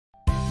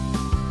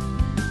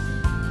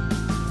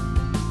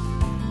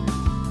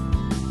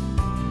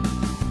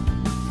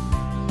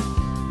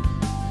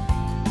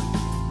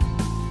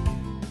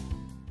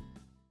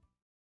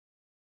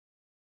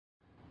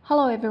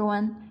Hello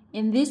everyone,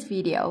 in this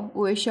video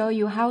we will show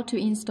you how to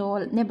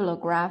install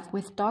NebulaGraph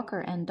with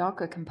Docker and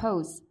Docker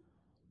Compose.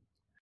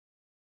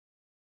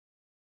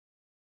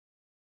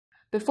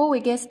 Before we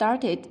get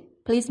started,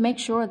 please make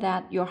sure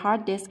that your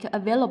hard disk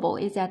available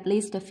is at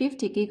least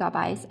 50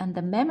 GB and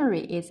the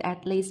memory is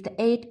at least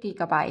 8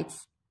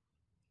 GB.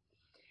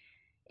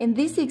 In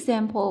this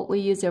example, we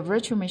use a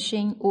virtual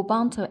machine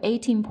Ubuntu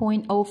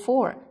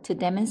 18.04 to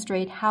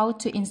demonstrate how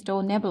to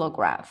install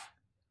NebulaGraph.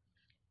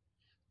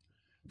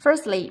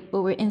 Firstly, we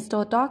will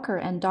install Docker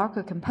and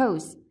Docker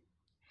Compose.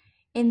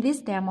 In this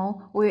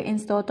demo, we will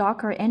install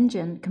Docker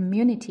Engine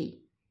Community.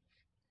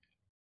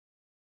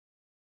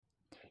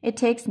 It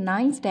takes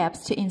 9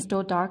 steps to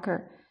install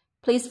Docker.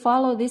 Please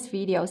follow this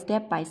video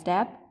step by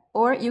step,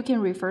 or you can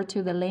refer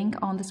to the link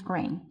on the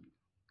screen.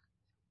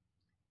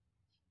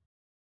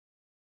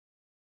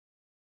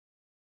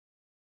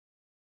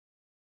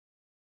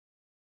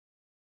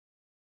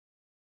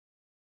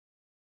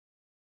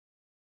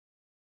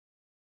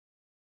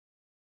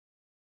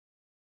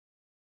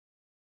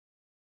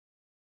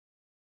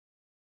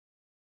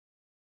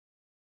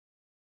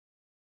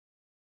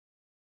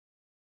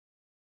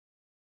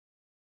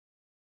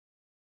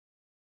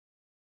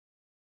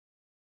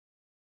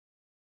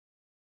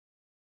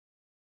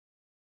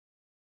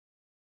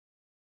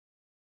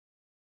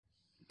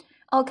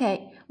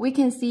 Okay, we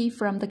can see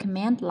from the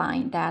command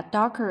line that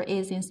Docker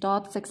is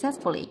installed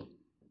successfully.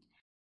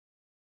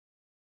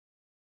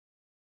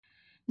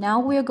 Now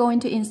we are going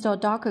to install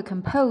Docker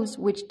Compose,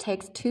 which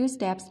takes 2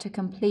 steps to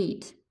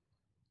complete.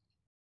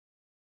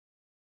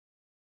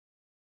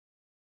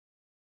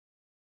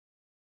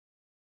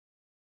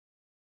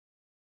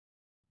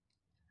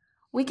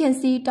 We can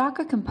see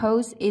Docker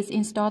Compose is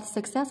installed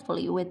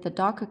successfully with the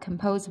Docker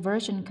Compose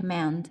version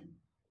command.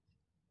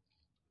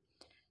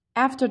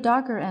 After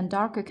Docker and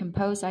Docker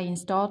Compose are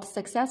installed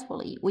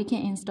successfully, we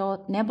can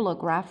install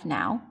NebulaGraph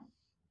now.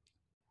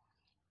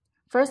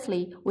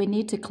 Firstly, we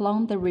need to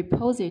clone the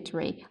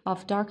repository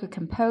of Docker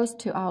Compose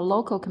to our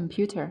local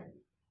computer.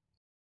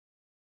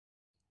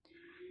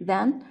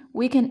 Then,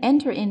 we can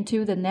enter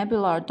into the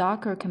Nebula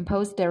Docker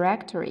Compose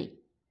directory.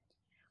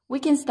 We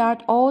can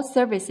start all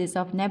services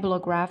of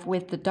NebulaGraph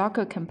with the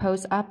Docker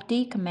Compose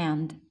upd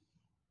command.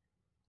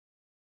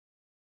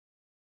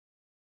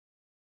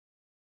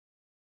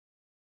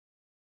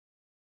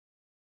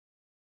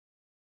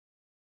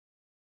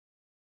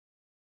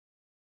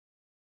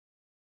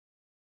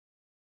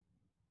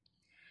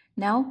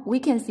 Now we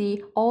can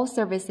see all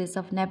services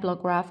of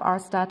NebulaGraph are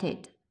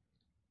started.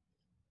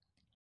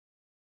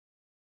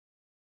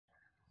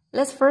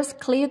 Let's first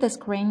clear the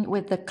screen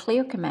with the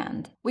clear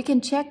command. We can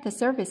check the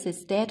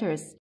services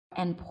status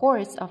and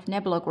ports of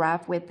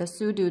NebulaGraph with the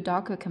sudo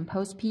docker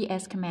compose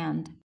ps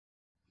command.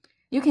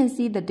 You can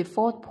see the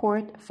default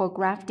port for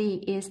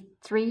GraphD is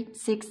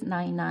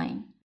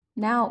 3699.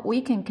 Now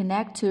we can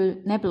connect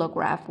to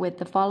NebulaGraph with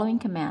the following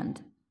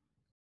command.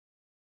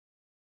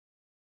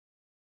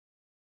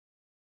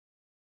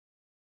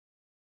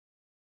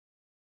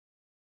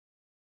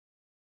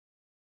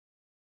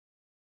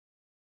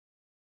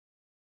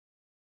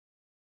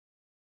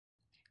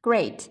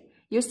 Great!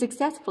 You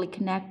successfully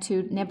connect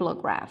to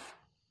NebulaGraph.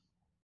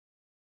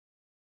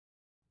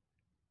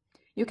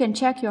 You can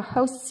check your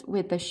hosts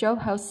with the show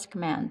hosts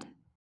command.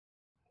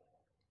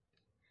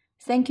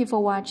 Thank you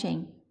for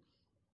watching.